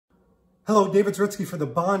Hello, David Zritsky for the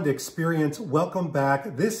Bond Experience. Welcome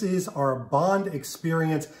back. This is our Bond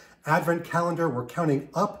Experience Advent Calendar. We're counting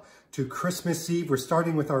up to Christmas Eve. We're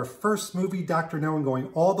starting with our first movie, Dr. No, and going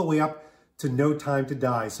all the way up to No Time to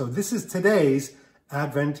Die. So this is today's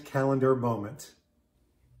Advent Calendar moment.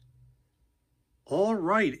 All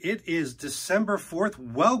right, it is December 4th.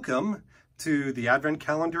 Welcome to the Advent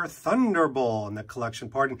Calendar Thunderball in the collection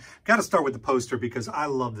part. And got to start with the poster because I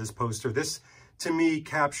love this poster. This, to me,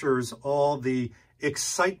 captures all the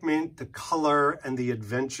excitement, the color, and the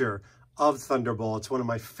adventure of Thunderball. It's one of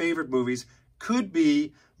my favorite movies. Could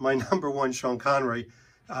be my #1 Sean Connery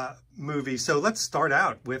movie. So let's start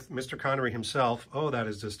out with Mr. Connery himself. Oh, that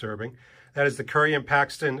is disturbing. That is the Curry and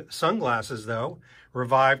Paxton sunglasses, though.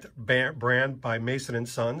 Revived brand by Mason &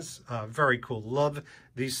 Sons. Very cool. Love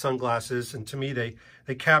these sunglasses. And to me, they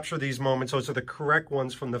capture these moments. Those are the correct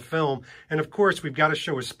ones from the film. And of course, we've got to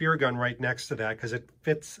show a spear gun right next to that because it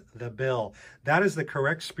fits the bill. That is the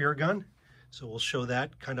correct spear gun. So we'll show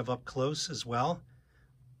that kind of up close as well.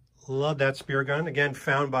 Love that spear gun. Again,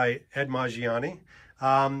 found by Ed Maggiani.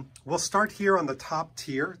 We'll start here on the top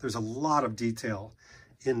tier. There's a lot of detail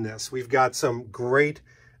in this. We've got some great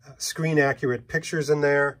screen accurate pictures in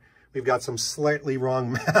there. We've got some slightly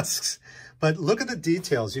wrong masks, but look at the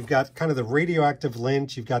details. You've got kind of the radioactive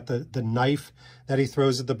lint. You've got the knife that he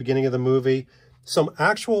throws at the beginning of the movie. Some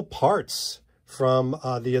actual parts from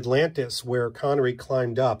the Atlantis where Connery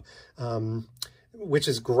climbed up, which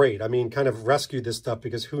is great. I mean, kind of rescue this stuff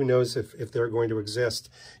because who knows if they're going to exist.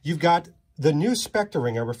 You've got the new Spectre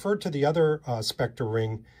ring. I referred to the other Spectre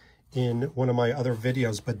ring in one of my other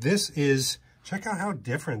videos, but this is, check out how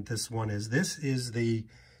different this one is. This is the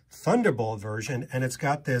Thunderball version, and it's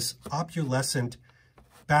got this opalescent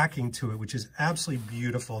backing to it, which is absolutely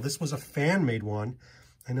beautiful. This was a fan-made one.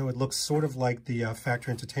 I know it looks sort of like the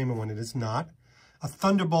Factory Entertainment one. It is not. A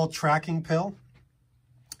Thunderball tracking pill.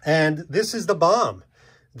 And this is the bomb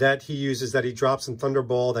that he uses, that he drops in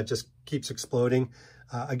Thunderball that just keeps exploding.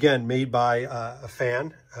 Again, made by a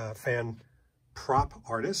fan prop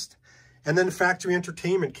artist. And then Factory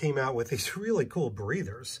Entertainment came out with these really cool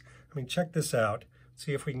breathers. I mean, check this out.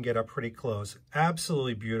 See if we can get up pretty close.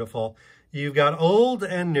 Absolutely beautiful. You've got old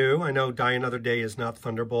and new. I know Die Another Day is not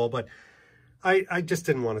Thunderball, but I just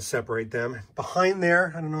didn't want to separate them. Behind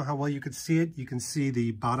there, I don't know how well you could see it. You can see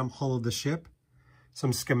the bottom hull of the ship.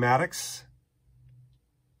 Some schematics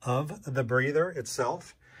of the breather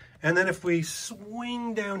itself. And then if we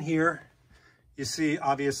swing down here, you see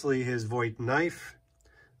obviously his Voight knife,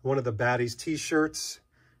 one of the baddies t-shirts,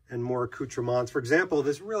 and more accoutrements. For example,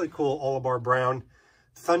 this really cool Oliver Brown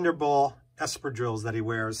Thunderball espadrilles that he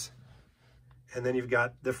wears. And then you've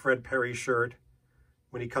got the Fred Perry shirt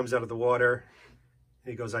when he comes out of the water.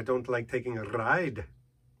 He goes, "I don't like taking a ride."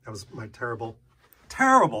 That was my terrible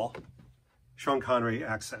Sean Connery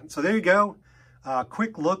accent. So there you go.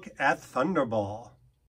 Quick look at Thunderball.